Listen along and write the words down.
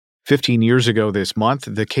15 years ago this month,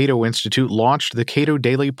 the Cato Institute launched the Cato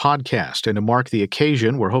Daily Podcast, and to mark the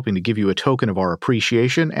occasion, we're hoping to give you a token of our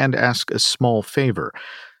appreciation and ask a small favor.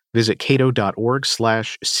 Visit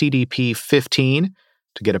cato.org/CDP15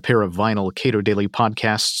 to get a pair of vinyl Cato Daily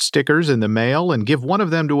Podcast stickers in the mail and give one of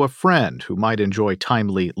them to a friend who might enjoy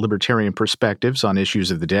timely libertarian perspectives on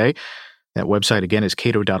issues of the day. That website again is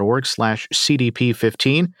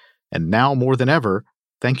cato.org/CDP15. And now more than ever,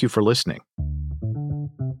 thank you for listening.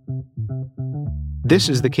 This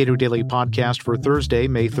is the Cato Daily Podcast for Thursday,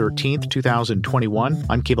 May 13th, 2021.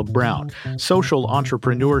 I'm Caleb Brown. Social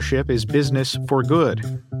entrepreneurship is business for good.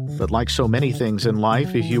 But like so many things in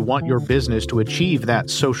life, if you want your business to achieve that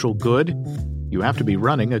social good, you have to be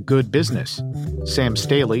running a good business. Sam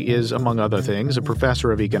Staley is, among other things, a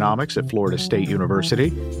professor of economics at Florida State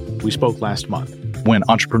University. We spoke last month. When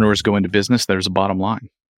entrepreneurs go into business, there's a bottom line.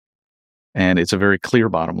 And it's a very clear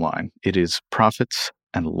bottom line. It is profits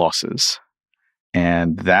and losses.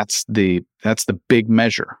 And that's the big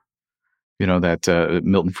measure, that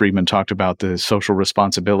Milton Friedman talked about. The social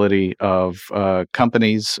responsibility of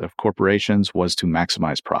companies, of corporations, was to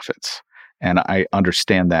maximize profits. And I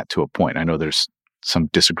understand that to a point. I know there's some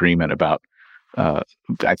disagreement about,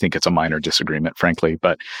 I think it's a minor disagreement, frankly,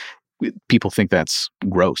 but people think that's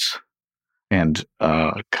gross and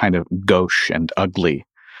kind of gauche and ugly,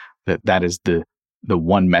 that is the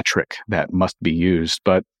one metric that must be used.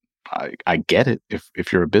 But I get it.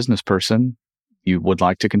 If you're a business person, you would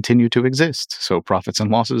like to continue to exist. So profits and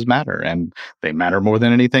losses matter, and they matter more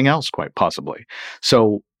than anything else, quite possibly.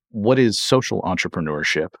 So what is social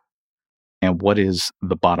entrepreneurship, and what is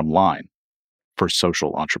the bottom line for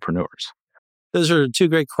social entrepreneurs? Those are two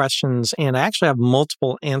great questions, and I actually have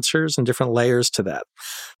multiple answers and different layers to that.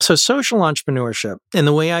 So social entrepreneurship, and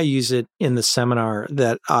the way I use it in the seminar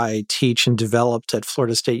that I teach and developed at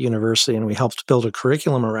Florida State University, and we helped build a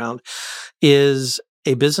curriculum around, is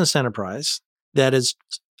a business enterprise that is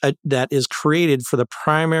created for the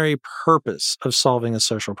primary purpose of solving a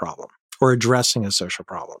social problem or addressing a social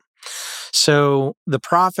problem. So the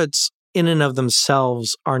profits in and of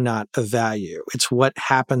themselves are not of value. It's what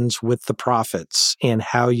happens with the profits and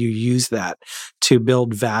how you use that to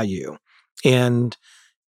build value, and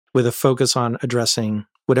with a focus on addressing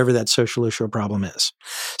whatever that social issue or problem is.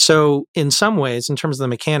 So in some ways, in terms of the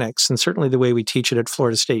mechanics, and certainly the way we teach it at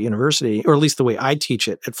Florida State University, or at least the way I teach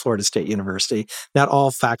it at Florida State University, not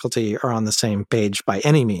all faculty are on the same page by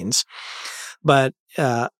any means, but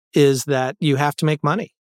is that you have to make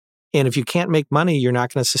money. And if you can't make money, you're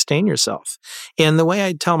not going to sustain yourself. And the way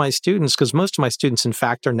I tell my students, because most of my students, in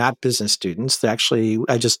fact, are not business students. Actually,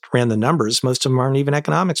 I just ran the numbers. Most of them aren't even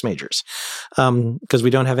economics majors, because we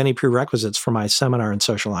don't have any prerequisites for my seminar in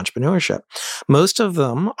social entrepreneurship. Most of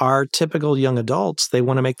them are typical young adults. They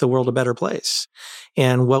want to make the world a better place.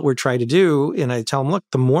 And what we're trying to do, and I tell them, look,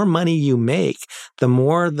 the more money you make, the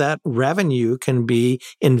more that revenue can be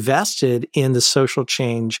invested in the social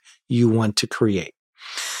change you want to create.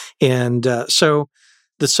 And so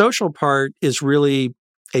the social part is really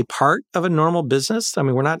a part of a normal business. I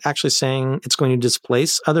mean, we're not actually saying it's going to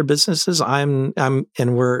displace other businesses. And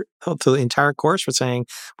we're through the entire course, we're saying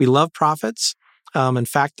we love profits. In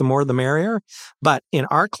fact, the more the merrier. But in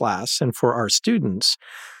our class and for our students,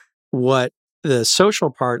 what the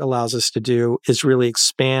social part allows us to do is really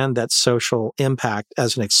expand that social impact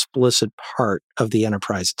as an explicit part of the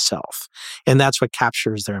enterprise itself. And that's what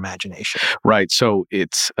captures their imagination. Right. So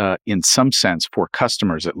it's, in some sense, for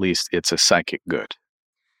customers at least, it's a psychic good,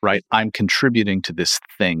 right? I'm contributing to this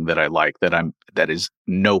thing that I like, that is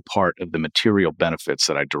no part of the material benefits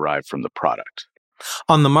that I derive from the product.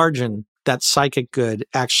 On the margin, that psychic good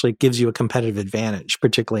actually gives you a competitive advantage,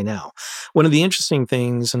 particularly now. One of the interesting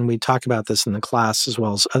things, and we talk about this in the class as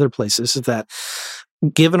well as other places, is that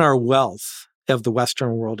given our wealth of the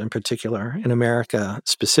Western world in particular, in America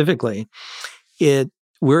specifically,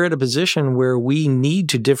 we're at a position where we need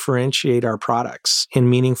to differentiate our products in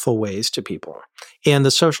meaningful ways to people. And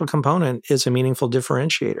the social component is a meaningful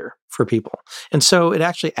differentiator for people. And so it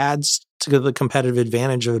actually adds to the competitive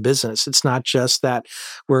advantage of a business. It's not just that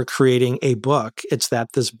we're creating a book, it's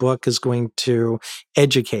that this book is going to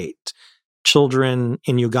educate children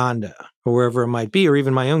in Uganda or wherever it might be, or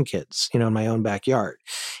even my own kids, in my own backyard.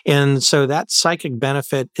 And so that psychic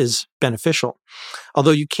benefit is beneficial.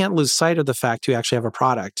 Although you can't lose sight of the fact you actually have a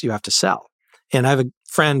product you have to sell. And I have a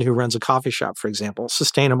friend who runs a coffee shop, for example,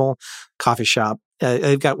 sustainable coffee shop.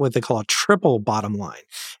 They've got what they call a triple bottom line: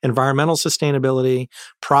 environmental sustainability,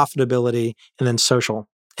 profitability, and then social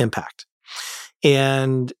impact.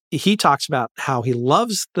 And he talks about how he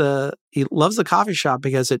loves the coffee shop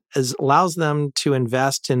because it allows them to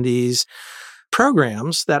invest in these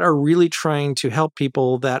programs that are really trying to help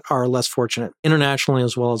people that are less fortunate internationally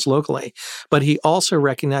as well as locally. But he also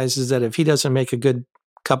recognizes that if he doesn't make a good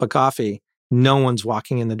cup of coffee, no one's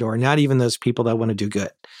walking in the door, not even those people that want to do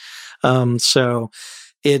good. So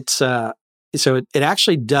it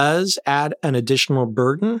actually does add an additional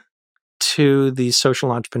burden to the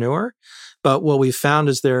social entrepreneur. But what we've found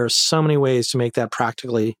is there are so many ways to make that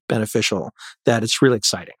practically beneficial that it's really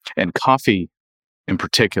exciting. And coffee in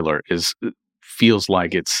particular feels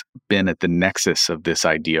like it's been at the nexus of this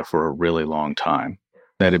idea for a really long time.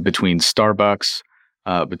 That between Starbucks,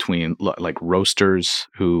 between like roasters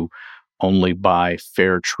who only buy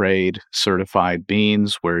fair trade certified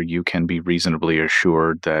beans, where you can be reasonably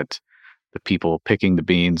assured that the people picking the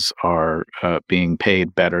beans are being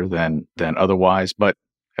paid better than otherwise. But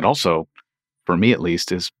it also, for me at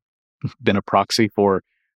least, has been a proxy for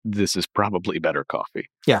this is probably better coffee.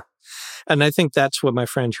 Yeah. And I think that's what my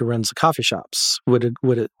friend who runs the coffee shops would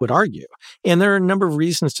argue. And there are a number of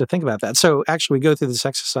reasons to think about that. So actually, we go through this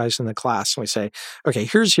exercise in the class and we say, okay,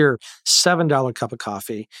 here's your $7 cup of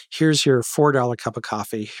coffee. Here's your $4 cup of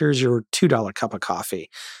coffee. Here's your $2 cup of coffee.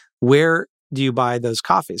 Where do you buy those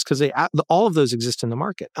coffees? Because all of those exist in the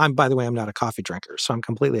market. By the way, I'm not a coffee drinker, so I'm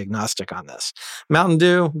completely agnostic on this. Mountain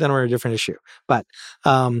Dew, then we're a different issue. But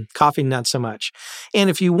coffee, not so much. And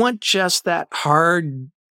if you want just that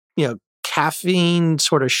hard, caffeine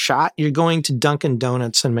sort of shot, you're going to Dunkin'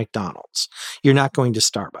 Donuts and McDonald's. You're not going to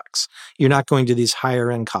Starbucks. You're not going to these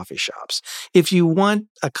higher end coffee shops. If you want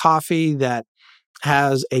a coffee that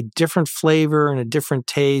has a different flavor and a different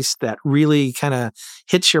taste that really kind of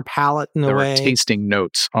hits your palate in a way. There are tasting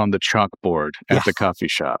notes on the chalkboard at the coffee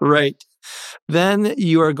shop. Right. Then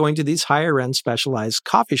you are going to these higher end specialized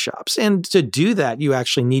coffee shops. And to do that, you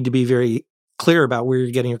actually need to be very clear about where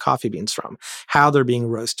you're getting your coffee beans from, how they're being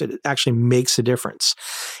roasted. It actually makes a difference.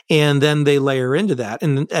 And then they layer into that.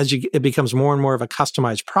 And as it becomes more and more of a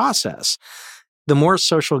customized process, the more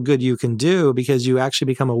social good you can do because you actually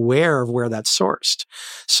become aware of where that's sourced.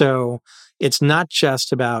 So it's not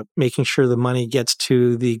just about making sure the money gets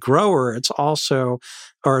to the grower. It's also,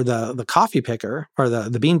 or the coffee picker or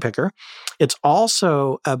the bean picker. It's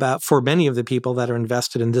also about, for many of the people that are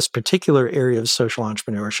invested in this particular area of social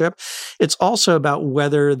entrepreneurship, it's also about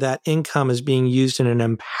whether that income is being used in an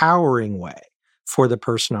empowering way for the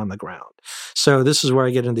person on the ground. So this is where I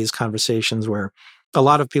get into these conversations where a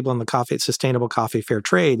lot of people in the sustainable coffee fair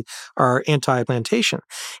trade are anti-plantation.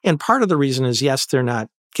 And part of the reason is, yes, they're not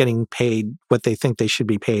getting paid what they think they should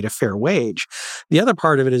be paid, a fair wage. The other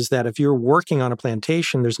part of it is that if you're working on a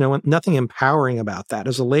plantation, there's nothing empowering about that.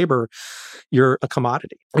 As a laborer, you're a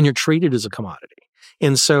commodity and you're treated as a commodity.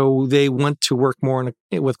 And so they want to work more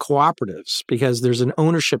with cooperatives because there's an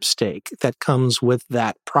ownership stake that comes with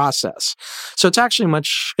that process. So it's actually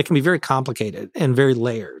it can be very complicated and very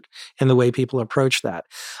layered in the way people approach that.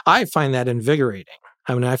 I find that invigorating.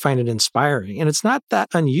 I mean, I find it inspiring. And it's not that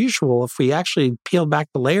unusual if we actually peel back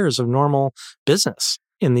the layers of normal business,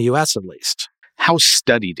 in the US at least. How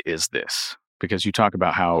studied is this? Because you talk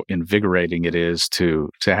about how invigorating it is to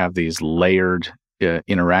have these layered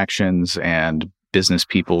interactions and business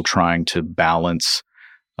people trying to balance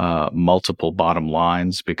multiple bottom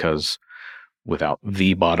lines, because without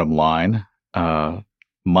the bottom line,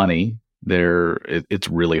 money, it's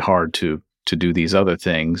really hard to do these other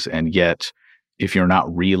things. And yet, if you're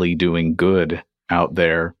not really doing good out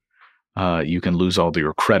there, you can lose all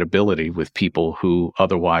your credibility with people who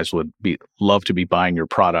otherwise would love to be buying your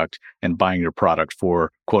product and buying your product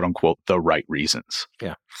for, quote unquote, the right reasons.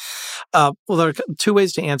 Yeah. Well, there are two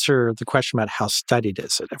ways to answer the question about how studied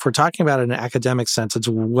is it. If we're talking about it in an academic sense, it's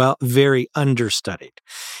very understudied.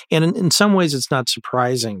 And in some ways, it's not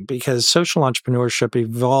surprising because social entrepreneurship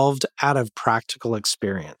evolved out of practical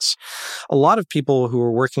experience. A lot of people who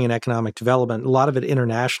are working in economic development, a lot of it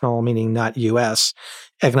international, meaning not U.S.,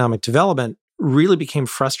 economic development, really became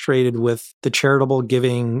frustrated with the charitable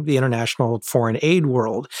giving, the international foreign aid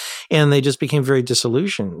world, and they just became very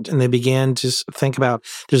disillusioned. And they began to think about,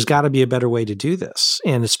 there's got to be a better way to do this.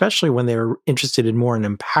 And especially when they were interested in more in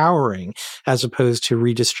empowering as opposed to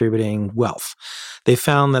redistributing wealth. They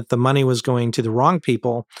found that the money was going to the wrong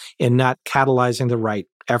people and not catalyzing the right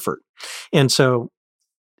effort. And so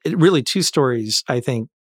really two stories, I think,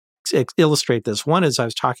 illustrate this. One is I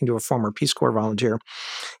was talking to a former Peace Corps volunteer,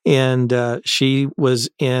 and she was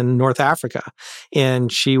in North Africa,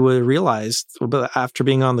 and she would realize after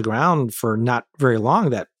being on the ground for not very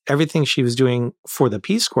long that everything she was doing for the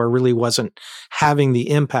Peace Corps really wasn't having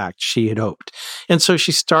the impact she had hoped. And so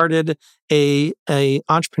she started a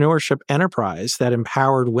entrepreneurship enterprise that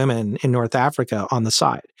empowered women in North Africa on the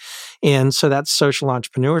side. And so that's social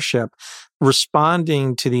entrepreneurship.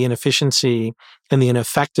 responding to the inefficiency and the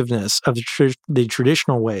ineffectiveness of the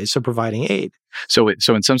traditional ways of providing aid. So in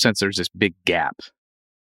some sense, there's this big gap.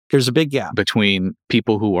 There's a big gap between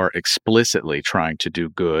people who are explicitly trying to do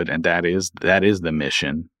good, and that is the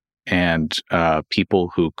mission, and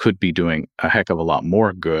people who could be doing a heck of a lot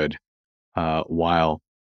more good while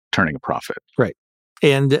turning a profit. Right.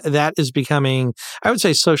 And that is becoming, I would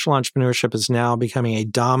say social entrepreneurship is now becoming a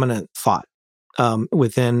dominant thought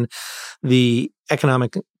within the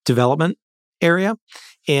economic development area.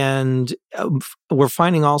 And we're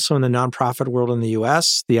finding also in the nonprofit world in the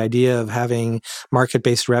US, the idea of having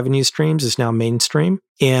market-based revenue streams is now mainstream.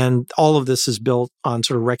 And all of this is built on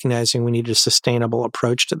sort of recognizing we need a sustainable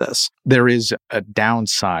approach to this. There is a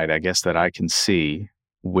downside, I guess, that I can see,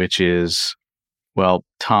 which is, well,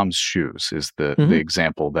 Tom's Shoes is the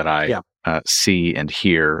example that I see and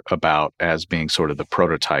hear about as being sort of the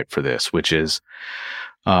prototype for this, which is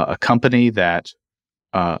a company that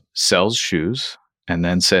sells shoes and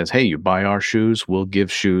then says, hey, you buy our shoes, we'll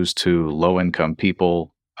give shoes to low-income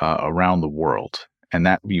people around the world. And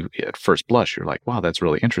that, at first blush, you're like, wow, that's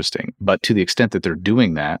really interesting. But to the extent that they're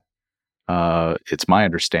doing that, it's my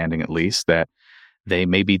understanding, at least, that they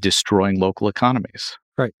may be destroying local economies.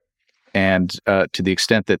 Right. And to the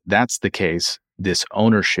extent that that's the case, this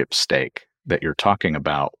ownership stake that you're talking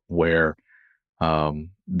about, where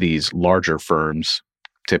these larger firms,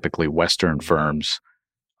 typically Western firms,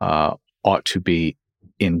 ought to be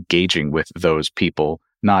engaging with those people,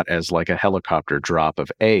 not as like a helicopter drop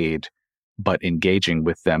of aid, but engaging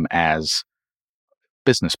with them as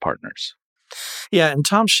business partners. Yeah, and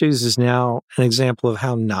Tom's Shoes is now an example of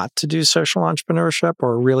how not to do social entrepreneurship,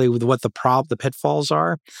 or really what the pitfalls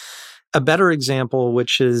are. A better example,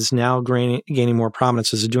 which is now gaining more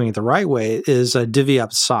prominence as doing it the right way, is Divvy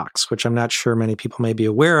Up Socks, which I'm not sure many people may be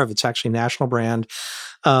aware of. It's actually a national brand.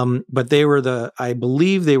 But I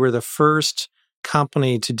believe they were the first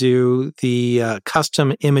company to do the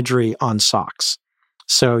custom imagery on socks.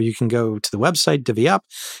 So you can go to the website, Divvy Up,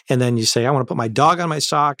 and then you say, I want to put my dog on my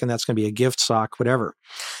sock, and that's going to be a gift sock, whatever.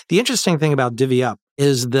 The interesting thing about Divvy Up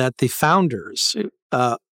is that the founders,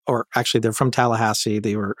 or actually they're from Tallahassee,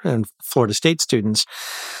 they were Florida State students,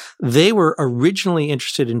 they were originally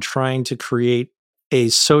interested in trying to create a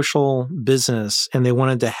social business, and they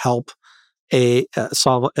wanted to help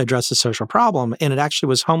address a social problem, and it actually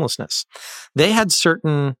was homelessness. They had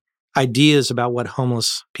certain ideas about what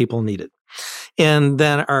homeless people needed. And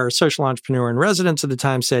then our social entrepreneur in residence at the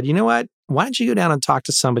time said, you know what, why don't you go down and talk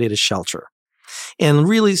to somebody at a shelter and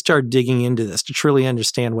really start digging into this to truly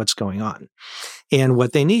understand what's going on and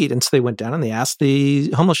what they need. And so they went down and they asked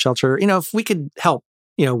the homeless shelter, if we could help,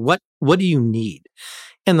 what do you need?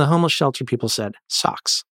 And the homeless shelter people said,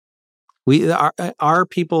 socks. Our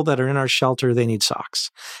people that are in our shelter, they need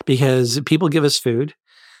socks because people give us food.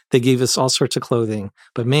 They give us all sorts of clothing.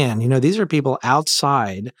 But man, these are people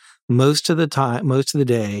outside most of the time, most of the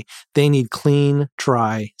day. They need clean,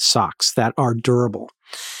 dry socks that are durable.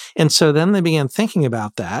 And so then they began thinking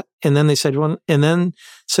about that. And then they said,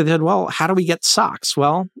 well, how do we get socks?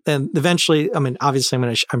 Well, and eventually, obviously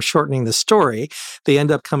I'm shortening the story. They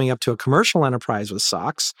end up coming up to a commercial enterprise with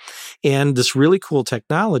socks and this really cool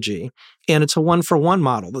technology. And it's a 1-for-1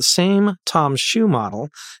 model, the same Tom's shoe model,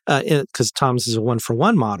 because Tom's is a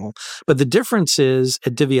 1-for-1 model. But the difference is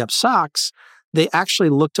at Divvy Up Socks, they actually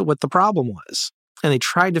looked at what the problem was. And they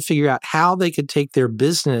tried to figure out how they could take their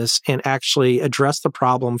business and actually address the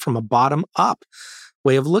problem from a bottom-up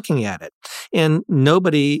way of looking at it. And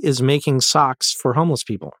nobody is making socks for homeless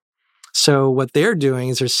people. So what they're doing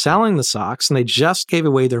is they're selling the socks, and they just gave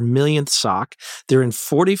away their millionth sock. They're in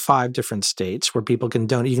 45 different states where people can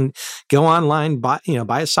donate. You can go online, buy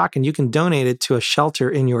a sock, and you can donate it to a shelter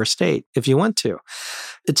in your state if you want to.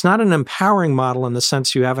 It's not an empowering model in the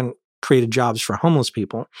sense you haven't created jobs for homeless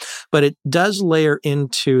people, but it does layer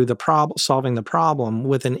into the solving the problem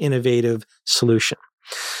with an innovative solution.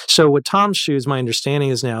 So with Tom's Shoes, my understanding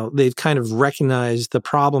is now they've kind of recognized the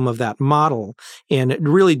problem of that model, and it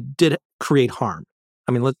really did create harm.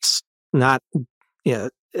 Let's not,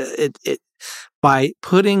 by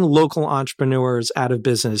putting local entrepreneurs out of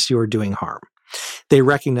business, you are doing harm. They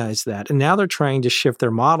recognize that. And now they're trying to shift their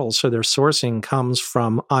model so their sourcing comes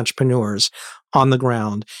from entrepreneurs on the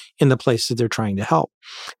ground in the places they're trying to help.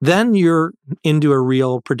 Then you're into a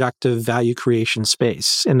real productive value creation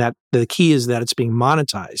space. And that the key is that it's being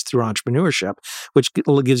monetized through entrepreneurship, which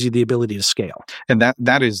gives you the ability to scale. And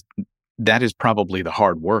that is probably the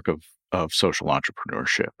hard work of social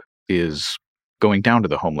entrepreneurship is going down to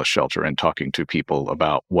the homeless shelter and talking to people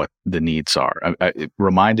about what the needs are. It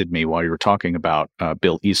reminded me while you were talking about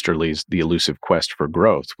Bill Easterly's The Elusive Quest for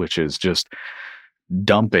Growth, which is just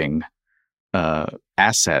dumping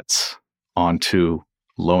assets onto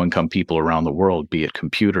low-income people around the world, be it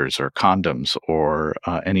computers or condoms or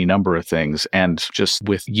any number of things, and just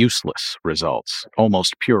with useless results,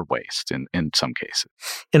 almost pure waste in some cases.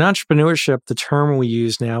 In entrepreneurship, the term we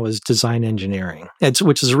use now is design engineering,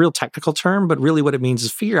 which is a real technical term, but really what it means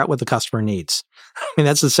is figure out what the customer needs. I mean,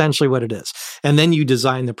 that's essentially what it is. And then you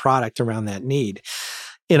design the product around that need.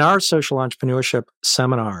 In our social entrepreneurship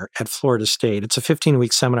seminar at Florida State, it's a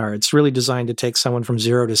 15-week seminar. It's really designed to take someone from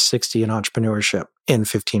 0 to 60 in entrepreneurship in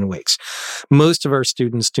 15 weeks. Most of our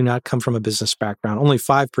students do not come from a business background. Only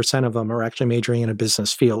 5% of them are actually majoring in a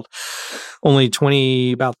business field. Only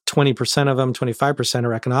about 20% of them, 25%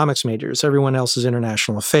 are economics majors. Everyone else is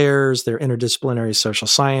international affairs. They're interdisciplinary social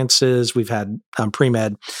sciences. We've had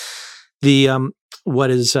pre-med.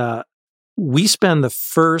 We spend the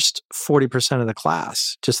first 40% of the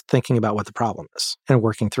class just thinking about what the problem is and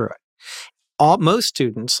working through it. Most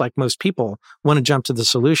students, like most people, want to jump to the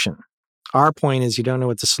solution. Our point is you don't know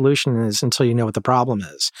what the solution is until you know what the problem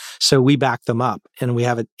is. So we back them up, and we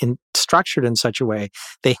have it structured in such a way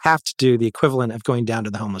they have to do the equivalent of going down to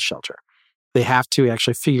the homeless shelter. They have to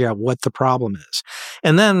actually figure out what the problem is.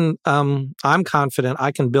 And then I'm confident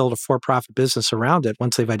I can build a for-profit business around it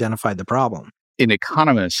once they've identified the problem. In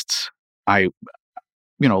economists, a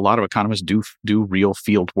lot of economists do real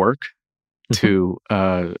field work to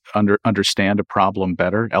understand a problem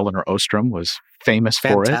better. Elinor Ostrom was famous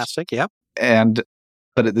for it. Fantastic, yep.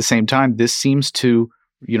 But at the same time, this seems to,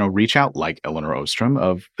 reach out like Elinor Ostrom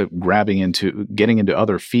of getting into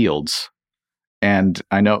other fields. And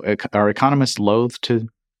I know, are economists loath to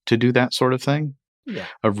do that sort of thing? Yeah.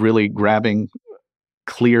 Of really grabbing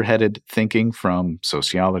clear-headed thinking from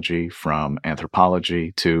sociology, from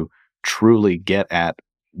anthropology to truly get at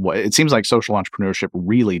what it seems like social entrepreneurship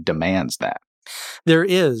really demands that. There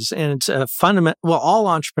is, and it's a fundamental. Well, all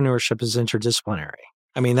entrepreneurship is interdisciplinary.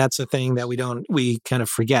 I mean, that's the thing that we kind of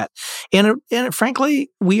forget. And frankly,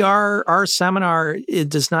 our seminar, it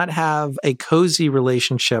does not have a cozy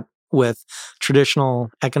relationship with traditional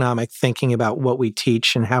economic thinking about what we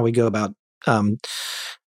teach and how we go about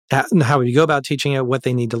teaching it, what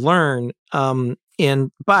they need to learn.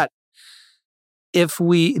 But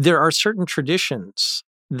there are certain traditions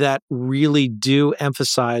that really do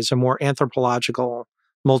emphasize a more anthropological,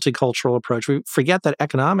 multicultural approach. We forget that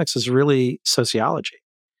economics is really sociology.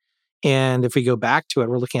 And if we go back to it,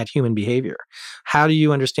 we're looking at human behavior. How do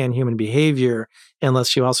you understand human behavior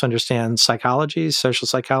unless you also understand psychology, social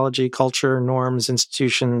psychology, culture, norms,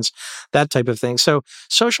 institutions, that type of thing? So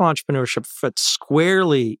social entrepreneurship fits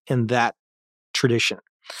squarely in that tradition.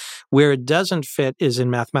 Where it doesn't fit is in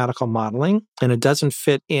mathematical modeling, and it doesn't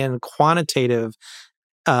fit in quantitative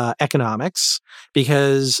economics,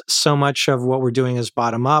 because so much of what we're doing is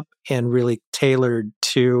bottom up and really tailored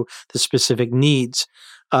to the specific needs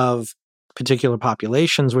of particular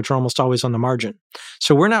populations, which are almost always on the margin.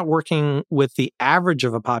 So we're not working with the average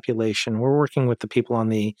of a population. We're working with the people on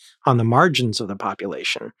the margins of the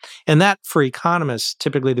population. And that, for economists,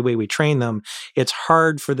 typically the way we train them, it's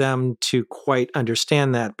hard for them to quite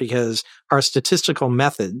understand that because our statistical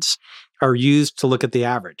methods are used to look at the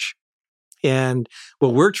average. And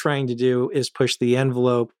what we're trying to do is push the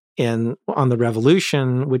envelope on the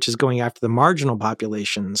revolution, which is going after the marginal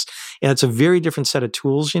populations. And it's a very different set of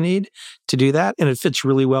tools you need to do that. And it fits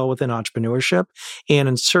really well within entrepreneurship and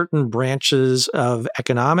in certain branches of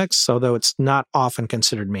economics, although it's not often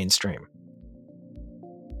considered mainstream.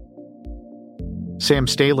 Sam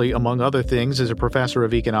Staley, among other things, is a professor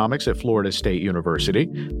of economics at Florida State University.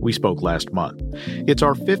 We spoke last month. It's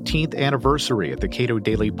our 15th anniversary at the Cato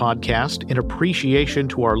Daily Podcast. In appreciation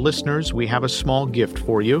to our listeners, we have a small gift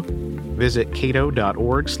for you. Visit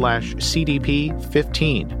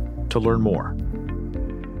cato.org/CDP15 to learn more.